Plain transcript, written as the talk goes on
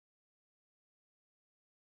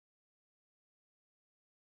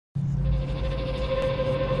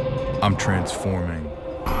I'm transforming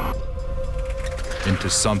into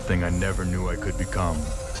something I never knew I could become.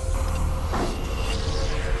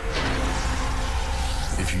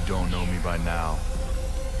 If you don't know me by now,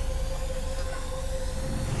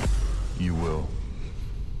 you will.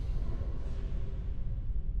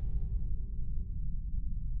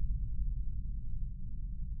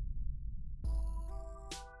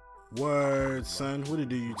 Word, son. What it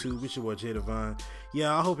do, YouTube? It's your boy Jay Devon.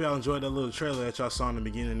 Yeah, I hope y'all enjoyed that little trailer that y'all saw in the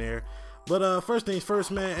beginning there. But first things first,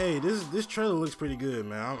 man. Hey, this trailer looks pretty good,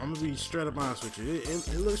 man. I'm gonna be straight up honest with you.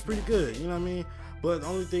 It looks pretty good. You know what I mean? But the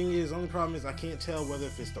only problem is I can't tell whether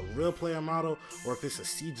if it's the real player model or if it's a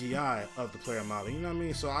CGI of the player model. You know what I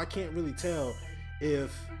mean? So I can't really tell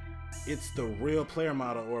if it's the real player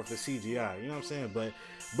model or if it's CGI. You know what I'm saying?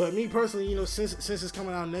 But me personally, you know, since it's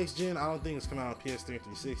coming out next gen, I don't think it's coming out on PS3 and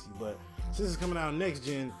 360. But since it's coming out next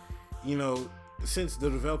gen, you know, since the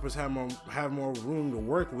developers have more room to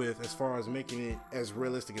work with as far as making it as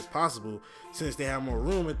realistic as possible, since they have more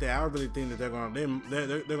room with that, I really think that they're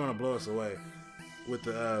gonna blow us away with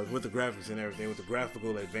the graphics and everything, with the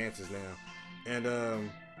graphical advances now. And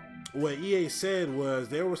what EA said was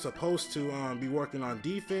they were supposed to be working on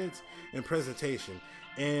defense and presentation,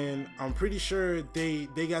 and I'm pretty sure they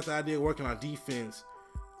got the idea of working on defense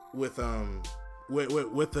with the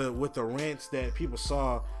rants that people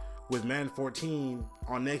saw with Madden 14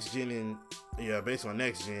 on next gen, and based on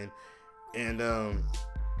next gen, and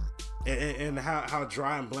how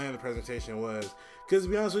dry and bland the presentation was. Because to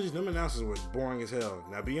be honest with you, them announcers were boring as hell.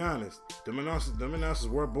 Now be honest, them announcers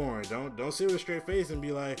were boring. Don't sit with a straight face and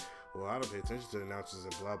be like, well, I don't pay attention to the announcers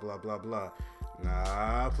and blah blah blah blah.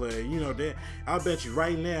 Nah, I play. You know that. I bet you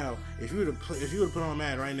right now, if you would have put on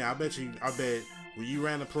Madden right now, I bet when you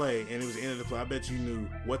ran the play and it was the end of the play, I bet you knew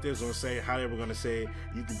what they was gonna say, how they were gonna say it.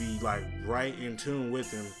 You could be like right in tune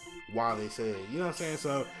with them while they say it. You know what I'm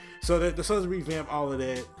saying? So they're supposed to revamp all of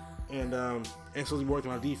that, and supposed to be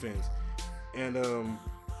working on defense. And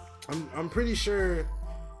I'm pretty sure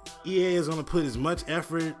EA is gonna put as much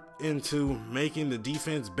effort into making the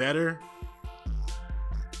defense better,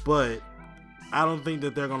 but I don't think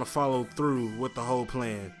that they're gonna follow through with the whole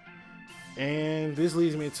plan. And this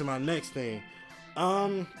leads me to my next thing.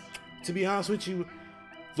 To be honest with you,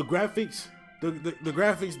 the graphics, the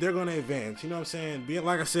graphics, they're gonna advance. You know what I'm saying?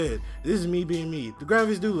 Like I said, this is me being me. The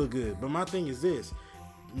graphics do look good, but my thing is this: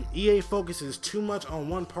 EA focuses too much on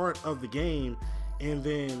one part of the game, and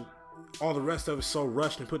then all the rest of it so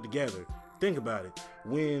rushed and put together. Think about it.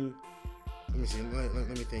 Let me see. Let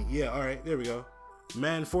me think. Yeah, all right, there we go.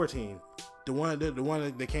 Madden 14, the one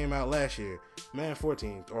that came out last year. Madden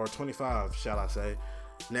 14 or 25, shall I say?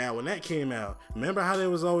 Now, when that came out, remember how they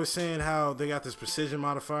was always saying how they got this precision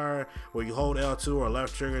modifier where you hold L2 or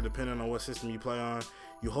left trigger depending on what system you play on.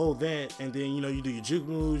 You hold that, and then you know you do your juke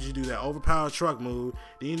moves, you do that overpowered truck move,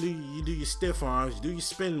 then you do your stiff arms, you do your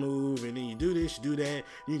spin move, and then you do this, you do that.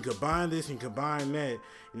 You can combine this and combine that.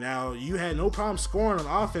 Now you had no problem scoring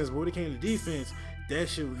on offense, but when it came to defense, that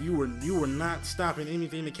shit, you were not stopping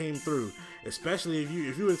anything that came through. Especially if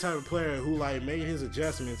you were the type of player who like made his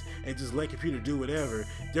adjustments and just let computer do whatever.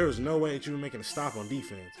 There was no way that you were making a stop on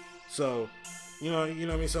defense. So you know what I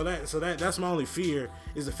mean. So that's my only fear,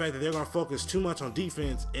 is the fact that they're gonna focus too much on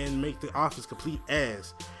defense and make the offense complete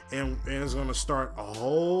ass, and it's gonna start a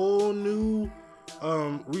whole new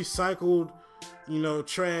recycled, you know,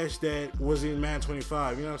 trash that was in Madden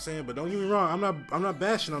 25. You know what I'm saying? But don't get me wrong, I'm not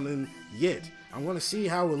bashing on them yet. I'm gonna see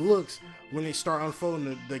how it looks when they start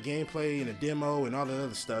unfolding the gameplay and the demo and all that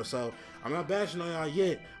other stuff. So I'm not bashing on y'all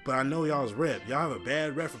yet, but I know y'all's rep. Y'all have a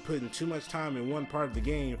bad rep for putting too much time in one part of the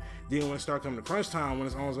game. Then when it start coming to crunch time, when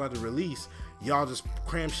it's almost about to release, y'all just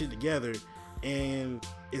cram shit together, and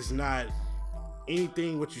it's not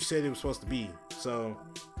anything what you said it was supposed to be. So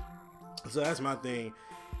that's my thing.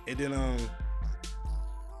 And then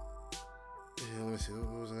let me see,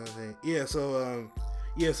 what was another thing? So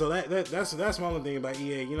that's my only thing about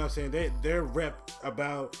EA. You know what I'm saying? Their rep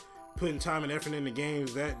about putting time and effort in the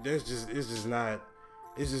games, it's just not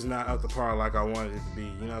up to par like I wanted it to be. You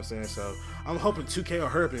know what I'm saying? So I'm hoping 2K or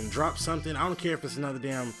hurry and drop something. I don't care if it's another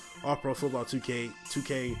damn All-Pro Football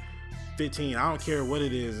 2K15. I don't care what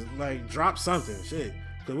it is. Like, drop something, shit.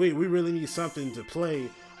 Cause we really need something to play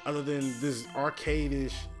other than this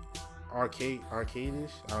arcade-ish. I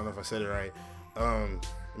don't know if I said it right.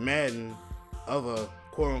 Madden of a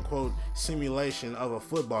quote-unquote simulation of a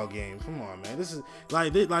football game. Come on, man. This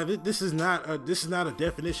is not a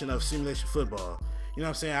definition of simulation football. You know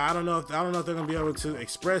what I'm saying? I don't know if they're gonna be able to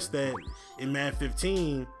express that in Madden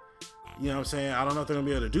 15. You know what I'm saying? I don't know if they're gonna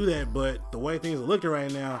be able to do that, but the way things are looking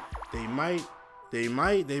right now, they might They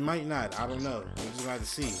might not. I don't know. We just got to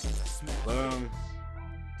see. But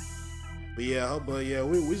yeah,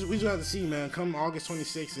 we just got to see, man. Come August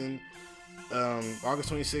 26th and August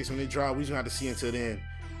 26th when they drop, we just got to see until then.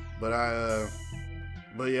 But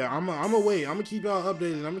yeah, I'm gonna wait. I'm gonna keep y'all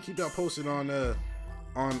updated. I'm gonna keep y'all posted on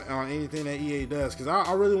anything that EA does, because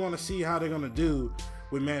I really want to see how they're gonna do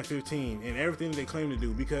with Madden 15 and everything they claim to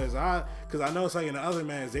do, because I know it's like in the other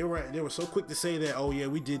Maddens, they were so quick to say that, oh yeah,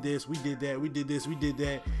 we did this, we did that, we did this, we did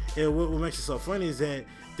that. And what makes it so funny is that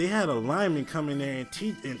they had a lineman come in there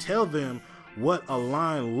and tell them what a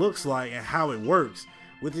line looks like and how it works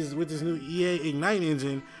with this new EA Ignite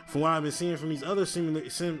engine. From what I've been seeing from these other sim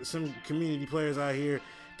community players out here,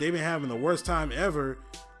 they've been having the worst time ever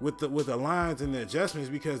with the lines and the adjustments,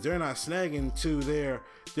 because they're not snagging to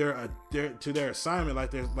their assignment like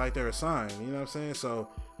they're assigned. You know what I'm saying? So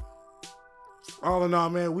all in all,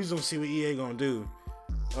 man, we just gonna see what EA gonna do.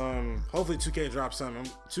 Hopefully 2K drops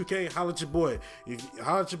something. 2K, holla at your boy.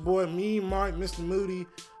 Holla at your boy, me, Mark, Mr. Moody,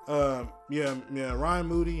 Ryan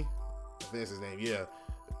Moody, I think that's his name. Yeah,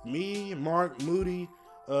 me, Mark, Moody,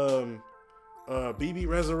 BB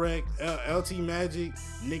Resurrect, LT Magic,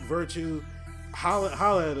 Nick Virtue.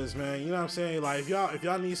 Holla at us, man. You know what I'm saying? Like, if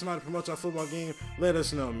y'all need somebody to promote your football game, let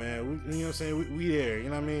us know, man. You know what I'm saying? We there. You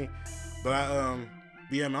know what I mean? But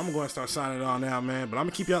yeah, man, I'm going to start signing it on now, man. But I'm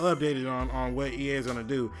gonna keep y'all updated on what EA is gonna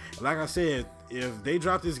do. Like I said, if they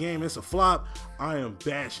drop this game, it's a flop, I am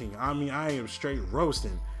bashing. I mean, I am straight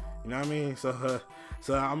roasting. You know what I mean? So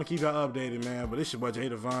I'm gonna keep y'all updated, man. But it's your boy Jay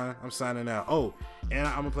Devon. I'm signing out. Oh, and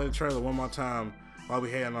I'm gonna play the trailer one more time while we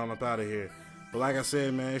heading on up out of here. But like I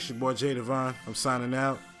said, man, it's your boy Jay Devon. I'm signing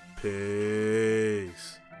out.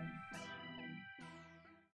 Peace.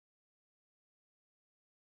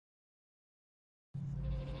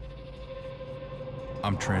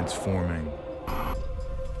 I'm transforming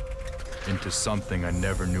into something I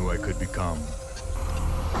never knew I could become.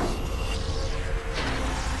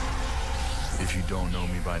 If you don't know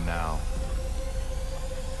me by now,